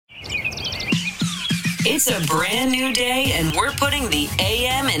It's a brand new day, and we're putting the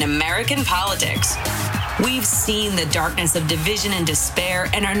AM in American politics. We've seen the darkness of division and despair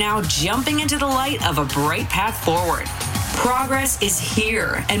and are now jumping into the light of a bright path forward. Progress is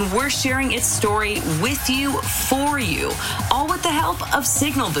here, and we're sharing its story with you, for you, all with the help of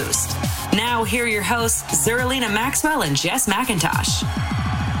Signal Boost. Now, here are your hosts, Zerlina Maxwell and Jess McIntosh.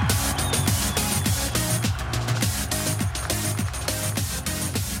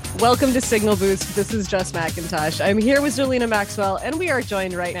 Welcome to Signal Boost. This is Jess McIntosh. I'm here with Zerlina Maxwell, and we are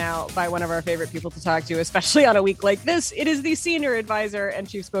joined right now by one of our favorite people to talk to, especially on a week like this. It is the senior advisor and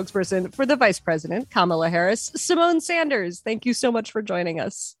chief spokesperson for the vice president, Kamala Harris, Symone Sanders. Thank you so much for joining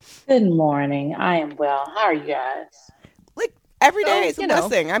us. Good morning. I am well. How are you guys? Like every day is a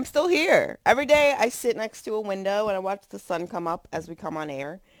blessing. I'm still here. Every day I sit next to a window and I watch the sun come up as we come on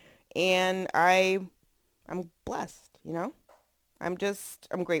air, and I'm blessed, you know? I'm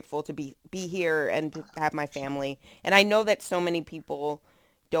grateful to be here and to have my family. And I know that so many people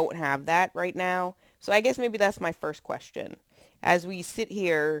don't have that right now. So I guess maybe that's my first question. As we sit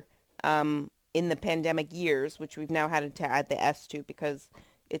here in the pandemic years, which we've now had to add the S to because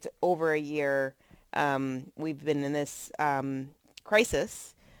it's over a year, we've been in this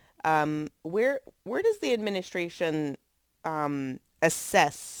crisis. Where does the administration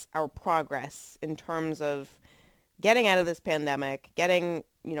assess our progress in terms of getting out of this pandemic, getting,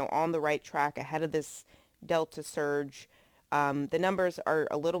 on the right track ahead of this Delta surge? The numbers are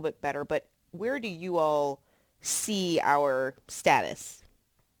a little bit better, but where do you all see our status?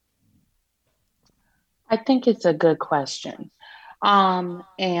 I think it's a good question.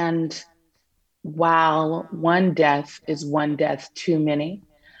 And while one death is one death too many,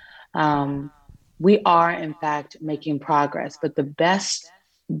 we are in fact making progress. But the best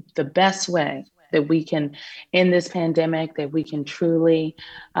way that we can end this pandemic, that we can truly,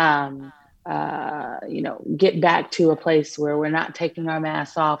 get back to a place where we're not taking our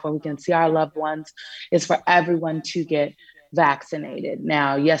masks off, where we can see our loved ones, is for everyone to get vaccinated.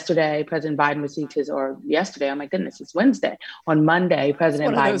 Now, yesterday, President Biden received it's Wednesday. On Monday,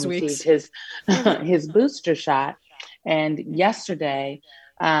 President Biden received his booster shot. And yesterday,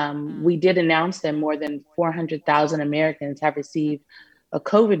 we did announce that more than 400,000 Americans have received a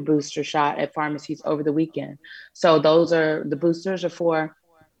COVID booster shot at pharmacies over the weekend. So the boosters are for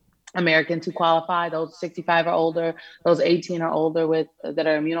Americans who qualify, those 65 or older, those 18 or older that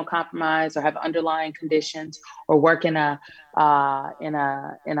are immunocompromised or have underlying conditions or work in a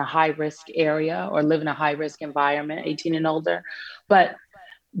high risk area or live in a high risk environment, 18 and older. But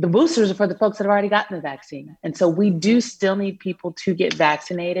the boosters are for the folks that have already gotten the vaccine. And so we do still need people to get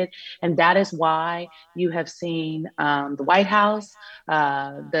vaccinated. And that is why you have seen the White House,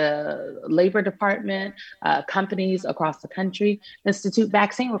 the Labor Department, companies across the country institute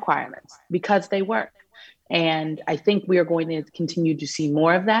vaccine requirements because they work. And I think we are going to continue to see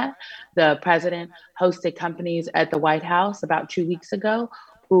more of that. The president hosted companies at the White House about 2 weeks ago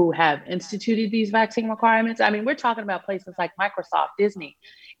who have instituted these vaccine requirements. I mean, we're talking about places like Microsoft, Disney,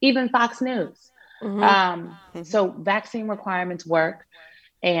 even Fox News. So vaccine requirements work,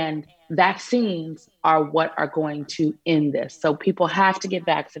 and vaccines are what are going to end this. So people have to get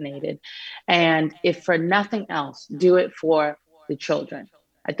vaccinated. And if for nothing else, do it for the children.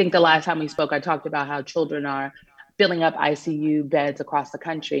 I think the last time we spoke, I talked about how children are filling up ICU beds across the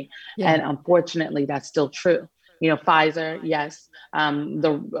country. Yeah. And unfortunately, that's still true. Pfizer, yes.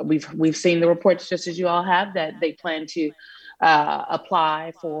 We've seen the reports, just as you all have, that they plan to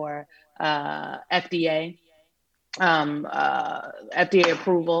apply for FDA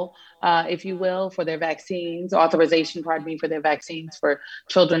approval, if you will, for their vaccines, authorization, for their vaccines for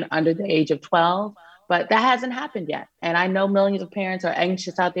children under the age of 12. But that hasn't happened yet. And I know millions of parents are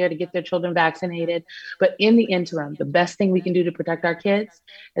anxious out there to get their children vaccinated. But in the interim, the best thing we can do to protect our kids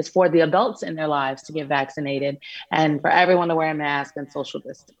is for the adults in their lives to get vaccinated and for everyone to wear a mask and social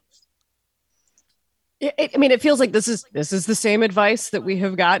distance. It feels like this is the same advice that we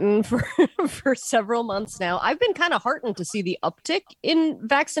have gotten for several months now. I've been kind of heartened to see the uptick in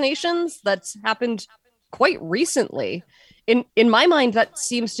vaccinations that's happened quite recently. In my mind, that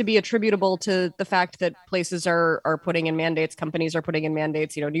seems to be attributable to the fact that places are putting in mandates, companies are putting in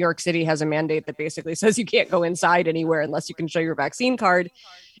mandates. New York City has a mandate that basically says you can't go inside anywhere unless you can show your vaccine card.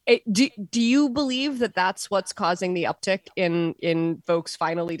 Do you believe that that's what's causing the uptick in folks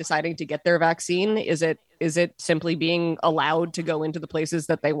finally deciding to get their vaccine? Is it simply being allowed to go into the places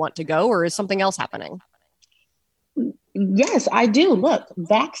that they want to go, or is something else happening? Yes, I do. Look,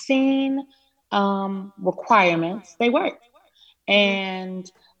 vaccine requirements, they work.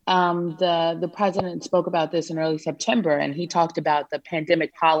 And The president spoke about this in early September, and he talked about the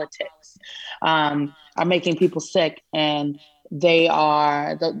pandemic politics are making people sick, and they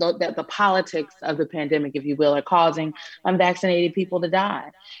are the politics of the pandemic, if you will, are causing unvaccinated people to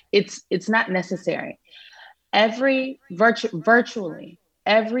die. It's not necessary. Virtually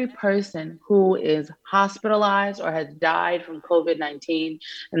every person who is hospitalized or has died from COVID-19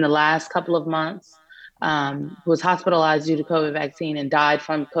 in the last couple of months, who was hospitalized due to COVID vaccine and died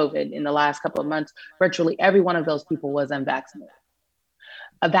from COVID in the last couple of months, virtually every one of those people was unvaccinated.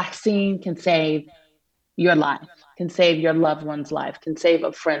 A vaccine can save your life, can save your loved one's life, can save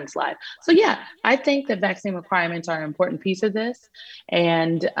a friend's life. So yeah, I think that vaccine requirements are an important piece of this,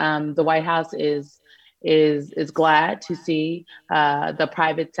 and the White House is glad to see the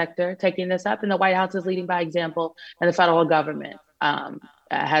private sector taking this up, and the White House is leading by example, and the federal government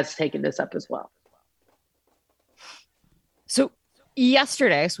has taken this up as well. So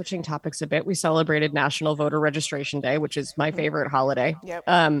yesterday, switching topics a bit, we celebrated National Voter Registration Day, which is my favorite holiday. Yep.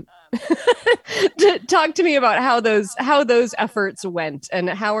 Talk to me about how those efforts went, and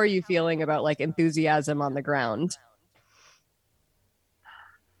how are you feeling about like enthusiasm on the ground?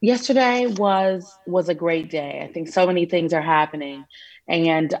 Yesterday was a great day. I think so many things are happening,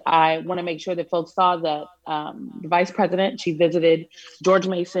 and I want to make sure that folks saw that the vice president, she visited George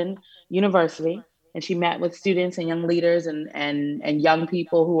Mason University, and she met with students and young leaders and young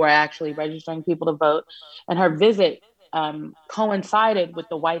people who are actually registering people to vote. And her visit coincided with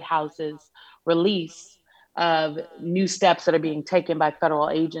the White House's release of new steps that are being taken by federal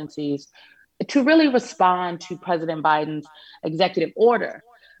agencies to really respond to President Biden's executive order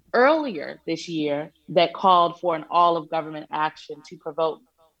earlier this year that called for an all of government action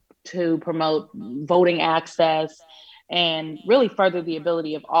to promote voting access and really further the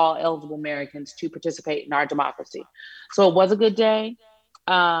ability of all eligible Americans to participate in our democracy. So it was a good day.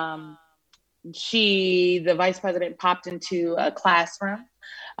 The vice president, popped into a classroom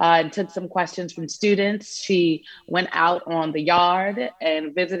and took some questions from students. She went out on the yard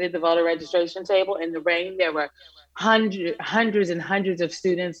and visited the voter registration table in the rain. There were hundreds and hundreds of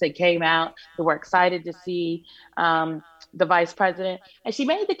students that came out who were excited to see the vice president. And she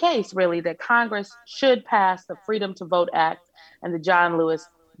made the case, really, that Congress should pass the Freedom to Vote Act and the John Lewis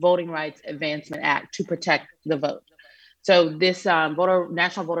Voting Rights Advancement Act to protect the vote. So this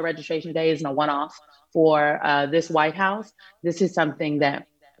National Voter Registration Day isn't a one-off for this White House. This is something that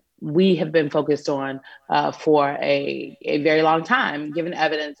we have been focused on for a very long time, given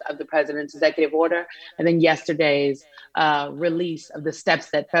evidence of the president's executive order, and then yesterday's release of the steps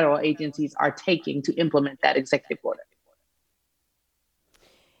that federal agencies are taking to implement that executive order.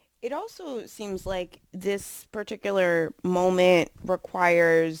 It also seems like this particular moment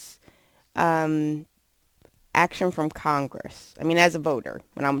requires action from Congress. I mean, as a voter,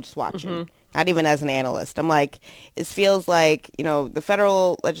 when I'm just watching, not even as an analyst, I'm like, it feels like, the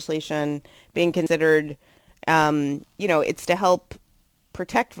federal legislation being considered, it's to help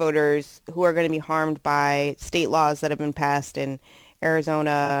protect voters who are going to be harmed by state laws that have been passed in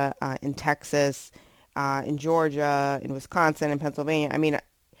Arizona, in Texas, in Georgia, in Wisconsin, in Pennsylvania. I mean,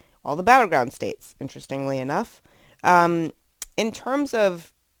 all the battleground states, interestingly enough. In terms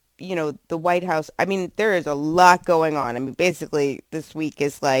of, the White House, I mean, there is a lot going on. I mean, basically, this week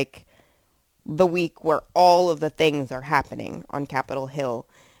is like the week where all of the things are happening on Capitol Hill.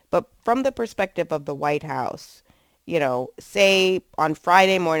 But from the perspective of the White House, say on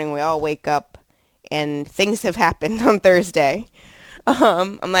Friday morning, we all wake up and things have happened on Thursday.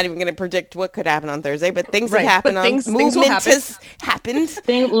 I'm not even going to predict what could happen on Thursday, but things have happened. Movement has happened.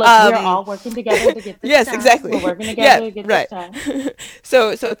 We're all working together to get this yes, done. exactly. We're working together to get right. this done.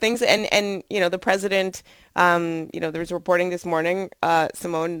 So things, and the president, there was reporting this morning,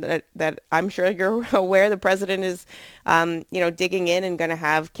 Simone, that I'm sure you're aware, the president is, digging in and going to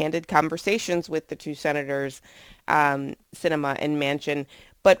have candid conversations with the two senators, Sinema and Manchin.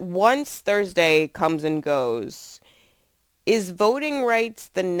 But once Thursday comes and goes, is voting rights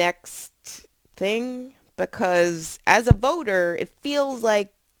the next thing? Because as a voter, it feels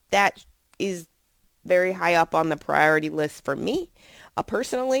like that is very high up on the priority list for me,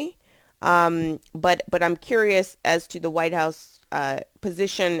 personally. But I'm curious as to the White House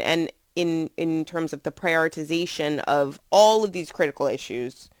position and in terms of the prioritization of all of these critical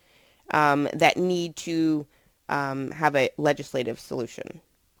issues that need to have a legislative solution.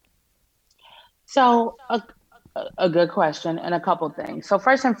 So a good question and a couple things. So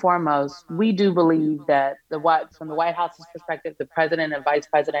first and foremost, we do believe that from the White House's perspective, the president and vice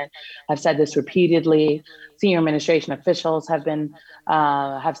president have said this repeatedly. Senior administration officials have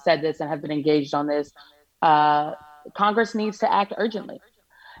said this and have been engaged on this. Congress needs to act urgently.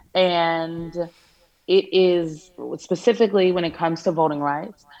 And it is specifically when it comes to voting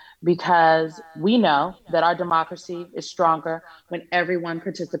rights, because we know that our democracy is stronger when everyone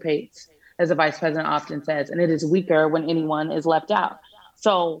participates, as the vice president often says, and it is weaker when anyone is left out.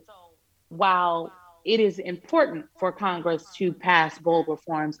 So while it is important for Congress to pass bold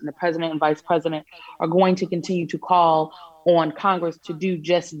reforms, and the president and vice president are going to continue to call on Congress to do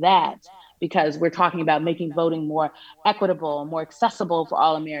just that, because we're talking about making voting more equitable, more accessible for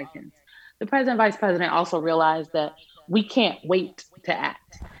all Americans. The president and vice president also realized that we can't wait to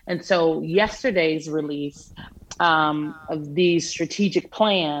act. And so yesterday's release of these strategic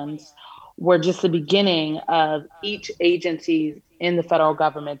plans were just the beginning of each agency in the federal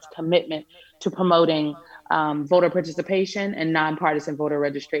government's commitment to promoting voter participation and nonpartisan voter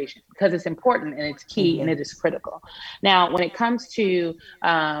registration, because it's important and it's key and it is critical. Now, when it comes to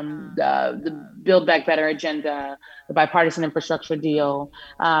the Build Back Better agenda, the bipartisan infrastructure deal,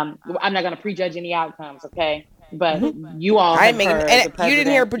 I'm not going to prejudge any outcomes, okay? But you all you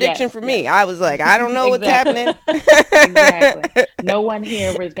didn't hear a prediction from me. I was like, I don't know what's happening. Exactly. No one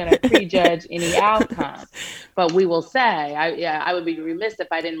here was going to prejudge any outcome. But we will say, I would be remiss if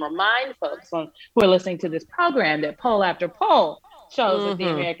I didn't remind folks who are listening to this program that poll after poll shows that the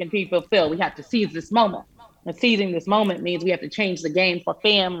American people feel we have to seize this moment. And seizing this moment means we have to change the game for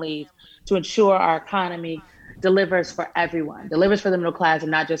families to ensure our economy delivers for everyone, delivers for the middle class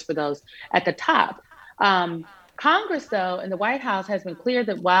and not just for those at the top. Congress, though, and the White House has been clear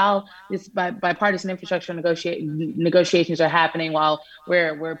that while this bipartisan infrastructure negotiations are happening, while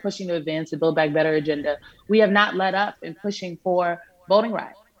we're pushing to advance the Build Back Better agenda, we have not let up in pushing for voting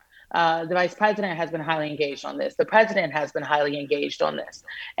rights. The vice president has been highly engaged on this. The president has been highly engaged on this.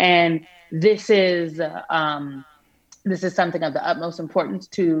 And this is something of the utmost importance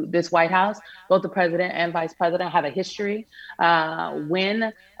to this White House. Both the president and vice president have a history.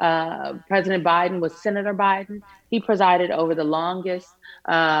 When President Biden was Senator Biden, he presided over the longest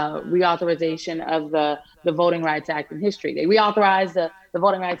reauthorization of the Voting Rights Act in history. They reauthorized the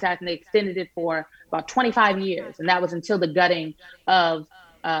Voting Rights Act and they extended it for about 25 years. And that was until the gutting of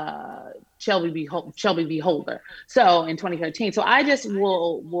Shelby v. Holder. So in 2013. So I just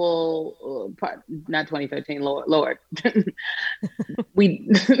will not 2013, Lord. We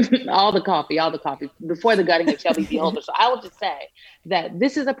all the coffee before the gutting of Shelby v. Holder. So I will just say that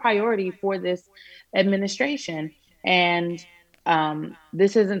this is a priority for this administration, and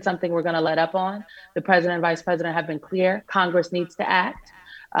this isn't something we're going to let up on. The president and vice president have been clear. Congress needs to act,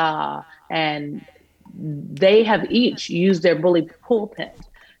 and they have each used their bully pulpit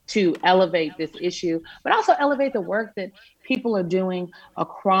to elevate this issue, but also elevate the work that people are doing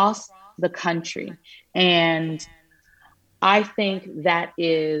across the country. And I think that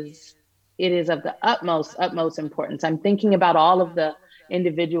it is of the utmost importance. I'm thinking about all of the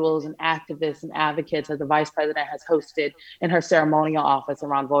individuals and activists and advocates that the vice president has hosted in her ceremonial office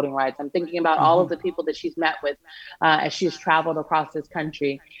around voting rights. I'm thinking about all of the people that she's met with as she's traveled across this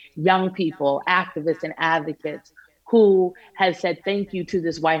country, young people, activists and advocates who has said thank you to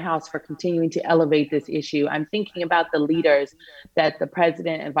this White House for continuing to elevate this issue. I'm thinking about the leaders that the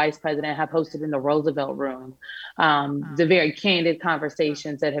president and vice president have hosted in the Roosevelt Room, the very candid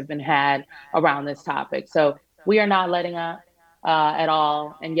conversations that have been had around this topic. So we are not letting up at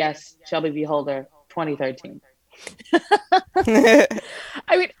all. And yes, Shelby v. Holder, 2013. I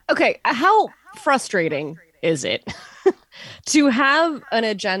mean, okay, how frustrating is it to have an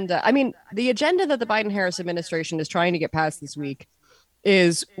agenda? I mean, the agenda that the Biden-Harris administration is trying to get passed this week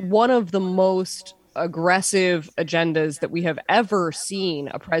is one of the most aggressive agendas that we have ever seen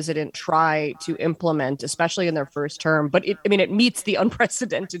a president try to implement, especially in their first term. But it meets the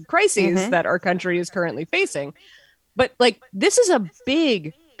unprecedented crises that our country is currently facing. But like, this is a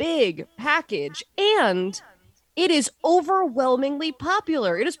big package, and it is overwhelmingly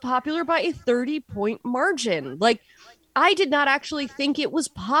popular. It is popular by a 30-point margin. Like, I did not actually think it was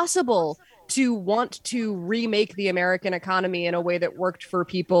possible to want to remake the American economy in a way that worked for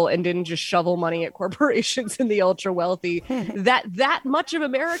people and didn't just shovel money at corporations and the ultra wealthy, that much of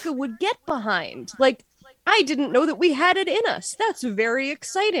America would get behind. Like, I didn't know that we had it in us. That's very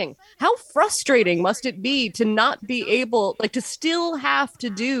exciting. How frustrating must it be to not be able, like, to still have to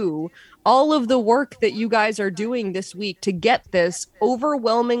do all of the work that you guys are doing this week to get this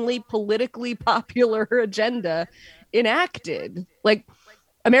overwhelmingly politically popular agenda enacted? Like,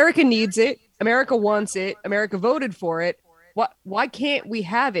 America needs it. America wants it. America voted for it. Why can't we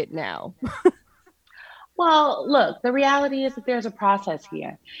have it now? Well, look, the reality is that there's a process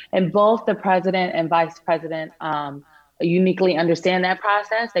here, and both the president and vice president uniquely understand that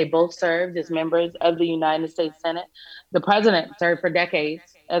process. They both served as members of the United States Senate. The president served for decades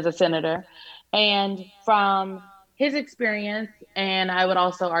as a senator. And from his experience, and I would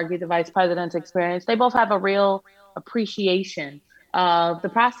also argue the vice president's experience, they both have a real appreciation of the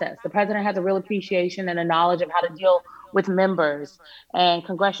process. The president has a real appreciation and a knowledge of how to deal with members and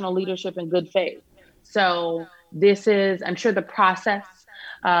congressional leadership in good faith. So this is, I'm sure the process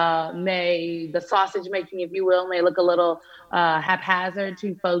the sausage making, if you will, may look a little haphazard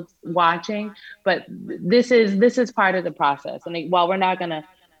to folks watching, but this is part of the process. And while we're not gonna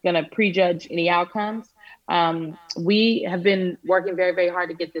prejudge any outcomes, we have been working very, very hard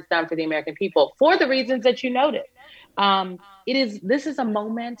to get this done for the American people for the reasons that you noted. This is a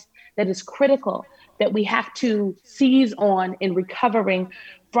moment that is critical, that we have to seize on in recovering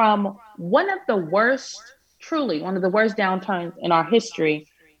from one of the worst downturns in our history.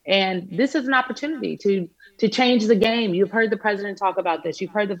 And this is an opportunity to change the game. You've heard the president talk about this.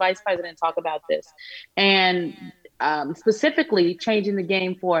 You've heard the vice president talk about this. And specifically changing the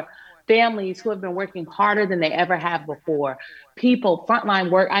game for families who have been working harder than they ever have before. People,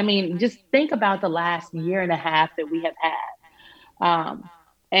 frontline work. I mean, just think about the last year and a half that we have had.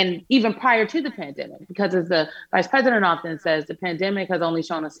 And even prior to the pandemic, because as the vice president often says, the pandemic has only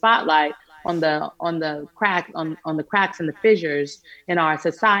shown a spotlight on the cracks and the fissures in our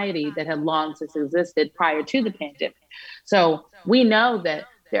society that had long since existed prior to the pandemic. So we know that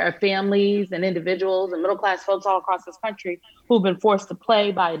there are families and individuals and middle-class folks all across this country who've been forced to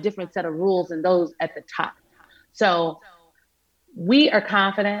play by a different set of rules than those at the top. So we are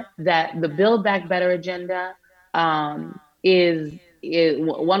confident that the Build Back Better agenda is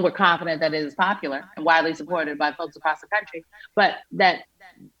one, we're confident that it is popular and widely supported by folks across the country, but that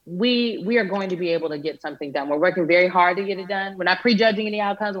we are going to be able to get something done. We're working very hard to get it done. We're not prejudging any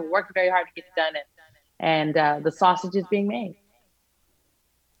outcomes. We're working very hard to get it done, and the sausage is being made.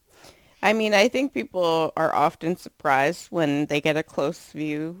 I mean, I think people are often surprised when they get a closer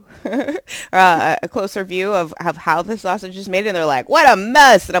view of how the sausage is made, and they're like, "What a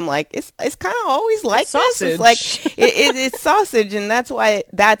mess!" And I'm like, "It's kind of always like this. Sausage. It's like it's sausage," and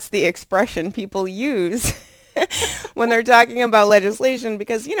that's the expression people use when they're talking about legislation,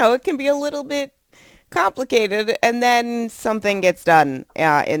 because it can be a little bit complicated, and then something gets done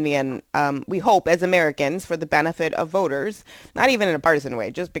in the end. We hope, as Americans, for the benefit of voters, not even in a partisan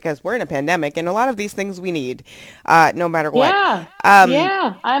way, just because we're in a pandemic and a lot of these things we need, no matter what.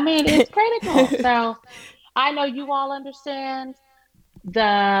 Yeah, I mean, it's critical. So I know you all understand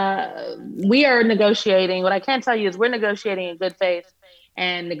we are negotiating. What I can tell you is we're negotiating in good faith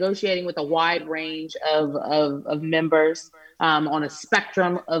and negotiating with a wide range of members on a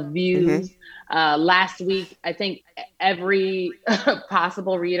spectrum of views. Mm-hmm. Last week, I think every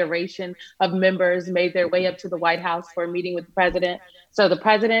possible reiteration of members made their way up to the White House for a meeting with the president. So the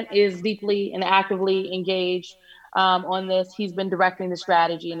president is deeply and actively engaged on this. He's been directing the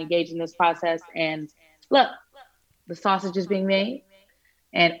strategy and engaged in this process. And look, the sausage is being made,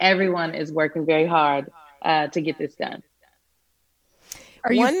 and everyone is working very hard to get this done.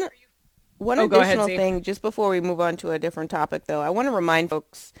 One additional thing, just before we move on to a different topic, though, I want to remind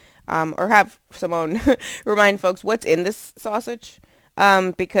folks, or have Simone remind folks what's in this sausage,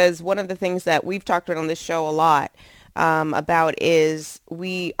 because one of the things that we've talked about on this show a lot about is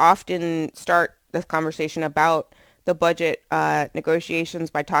we often start this conversation about the budget negotiations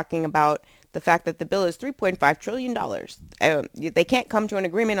by talking about the fact that the bill is $3.5 trillion. They can't come to an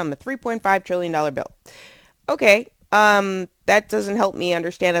agreement on the $3.5 trillion bill. Okay. That doesn't help me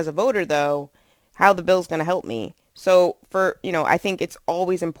understand as a voter, though, how the bill's going to help me. So I think it's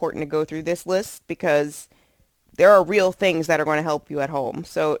always important to go through this list because there are real things that are going to help you at home.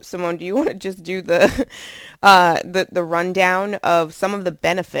 So Simone, do you want to just do the rundown of some of the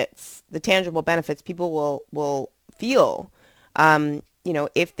benefits, the tangible benefits people will feel,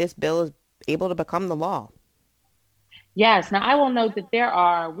 if this bill is able to become the law? Yes. Now I will note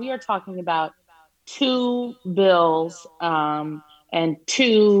that we are talking about two bills and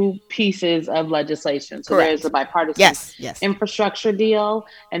two pieces of legislation. So there's the bipartisan infrastructure deal,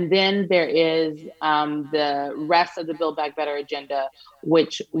 and then there is the rest of the Build Back Better agenda,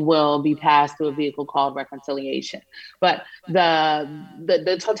 which will be passed through a vehicle called reconciliation. But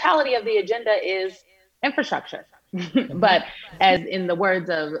the totality of the agenda is infrastructure. But as in the words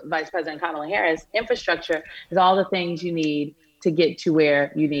of Vice President Kamala Harris, infrastructure is all the things you need to get to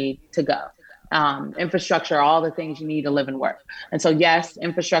where you need to go. Infrastructure, all the things you need to live and work. And so, yes,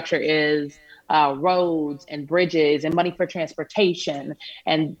 infrastructure is roads and bridges and money for transportation.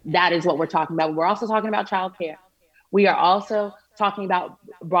 And that is what we're talking about. We're also talking about childcare. We are also talking about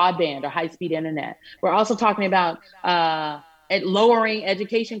broadband or high-speed internet. We're also talking about lowering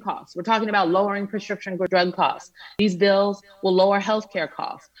education costs. We're talking about lowering prescription drug costs. These bills will lower healthcare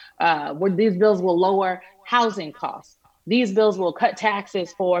costs. These bills will lower housing costs. These bills will cut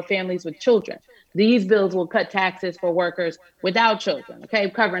taxes for families with children. These bills will cut taxes for workers without children, okay,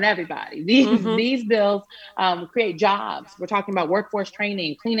 covering everybody. These bills create jobs. We're talking about workforce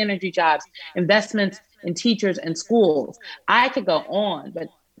training, clean energy jobs, investments in teachers and schools. I could go on, but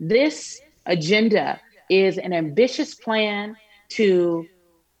this agenda is an ambitious plan to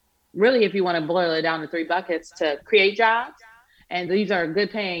really, if you want to boil it down to three buckets, to create jobs. And these are good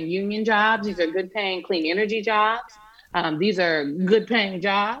paying union jobs. These are good paying clean energy jobs. These are good paying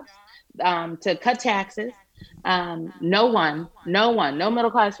jobs, to cut taxes. No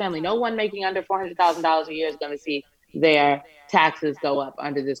middle class family, no one making under $400,000 a year is going to see their taxes go up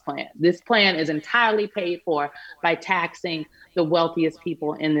under this plan. This plan is entirely paid for by taxing the wealthiest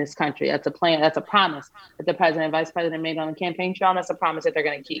people in this country. That's a plan. That's a promise that the president and vice president made on the campaign trail. And that's a promise that they're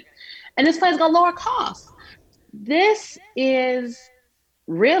going to keep. And this plan is going to lower costs. This is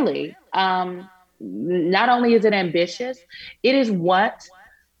really, not only is it ambitious, it is what,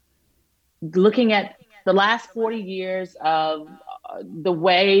 looking at the last 40 years of the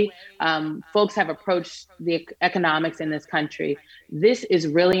way folks have approached the economics in this country, this is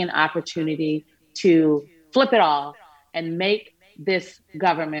really an opportunity to flip it all and make this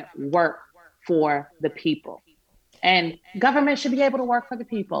government work for the people. And government should be able to work for the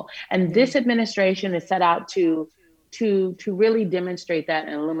people. And this administration is set out to really demonstrate that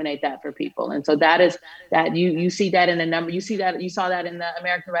and illuminate that for people. And so that is that you see that in the number, you saw that in the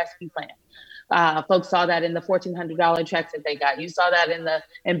American Rescue Plan. Folks saw that in the $1,400 checks that they got. You saw that in the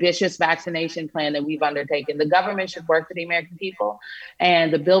ambitious vaccination plan that we've undertaken. The government should work for the American people,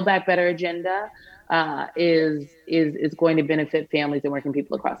 and the Build Back Better agenda is going to benefit families and working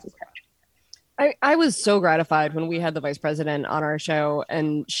people across this country. I was so gratified when we had the vice president on our show,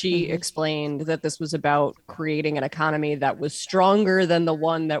 and she explained that this was about creating an economy that was stronger than the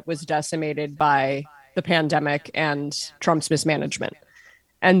one that was decimated by the pandemic and Trump's mismanagement.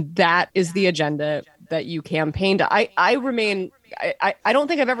 And that is the agenda that you campaigned. I don't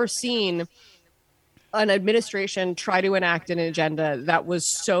think I've ever seen an administration try to enact an agenda that was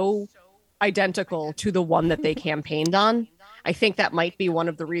so identical to the one that they campaigned on. I think that might be one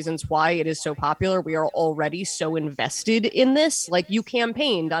of the reasons why it is so popular. We are already so invested in this. Like, you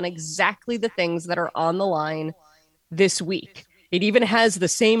campaigned on exactly the things that are on the line this week. It even has the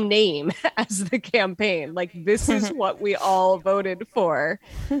same name as the campaign. Like, this is what we all voted for.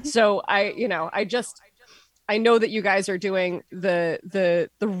 So I know that you guys are doing the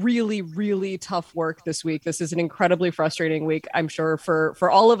really, really tough work this week. This is an incredibly frustrating week, I'm sure, for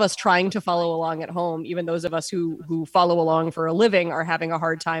all of us trying to follow along at home. Even those of us who follow along for a living are having a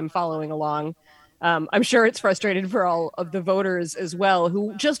hard time following along. I'm sure it's frustrating for all of the voters as well,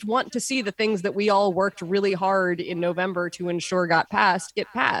 who just want to see the things that we all worked really hard in November to ensure get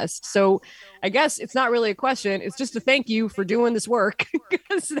passed. So I guess it's not really a question. It's just a thank you for doing this work,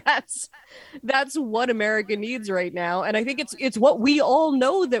 because that's what America needs right now. And I think it's what we all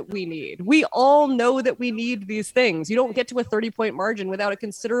know that we need. We all know that we need these things. You don't get to a 30-point margin without a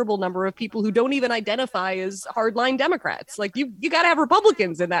considerable number of people who don't even identify as hardline Democrats. Like, you got to have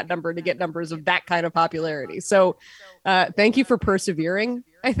Republicans in that number to get numbers of that kind of popularity. So thank you for persevering,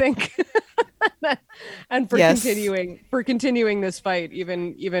 I think, and for continuing this fight,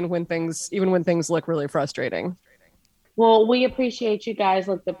 even when things look really frustrating. Well, we appreciate you guys.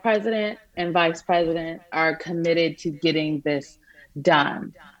 Look, the president and vice president are committed to getting this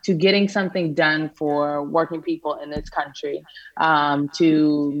done, to getting something done for working people in this country,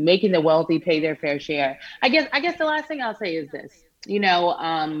 to making the wealthy pay their fair share. I guess the last thing I'll say is this.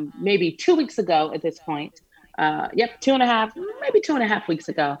 Maybe 2 weeks ago at this point, 2.5 weeks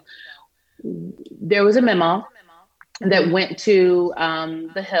ago, there was a memo that went to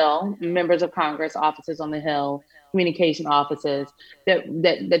the Hill, members of Congress, offices on the Hill, communication offices,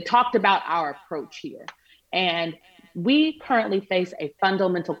 that talked about our approach here. And we currently face a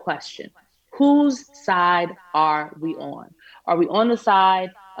fundamental question. Whose side are we on? Are we on the side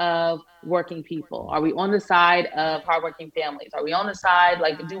of working people? Are we on the side of hardworking families? Are we on the side,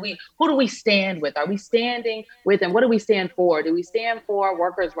 who do we stand with? Are we standing with, and what do we stand for? Do we stand for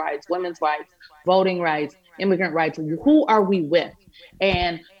workers' rights, women's rights, voting rights, immigrant rights? Who are we with?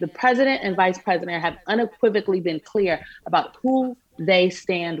 And the president and vice president have unequivocally been clear about who they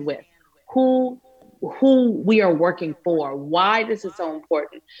stand with, who we are working for, why this is so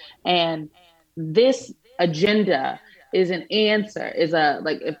important. And this agenda is an answer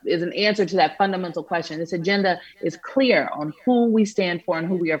to that fundamental question. This agenda is clear on who we stand for and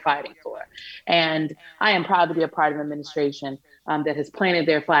who we are fighting for. And I am proud to be a part of an administration that has planted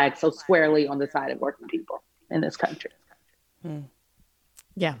their flag so squarely on the side of working people in this country.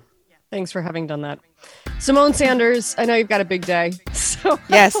 Yeah. Thanks for having done that. Symone Sanders, I know you've got a big day, so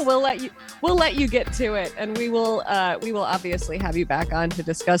yes. we'll let you get to it, and we will obviously have you back on to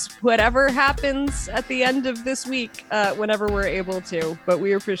discuss whatever happens at the end of this week, whenever we're able to. But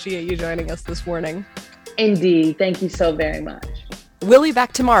we appreciate you joining us this morning. Indeed. Thank you so very much. We'll be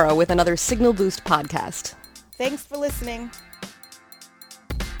back tomorrow with another Signal Boost podcast. Thanks for listening.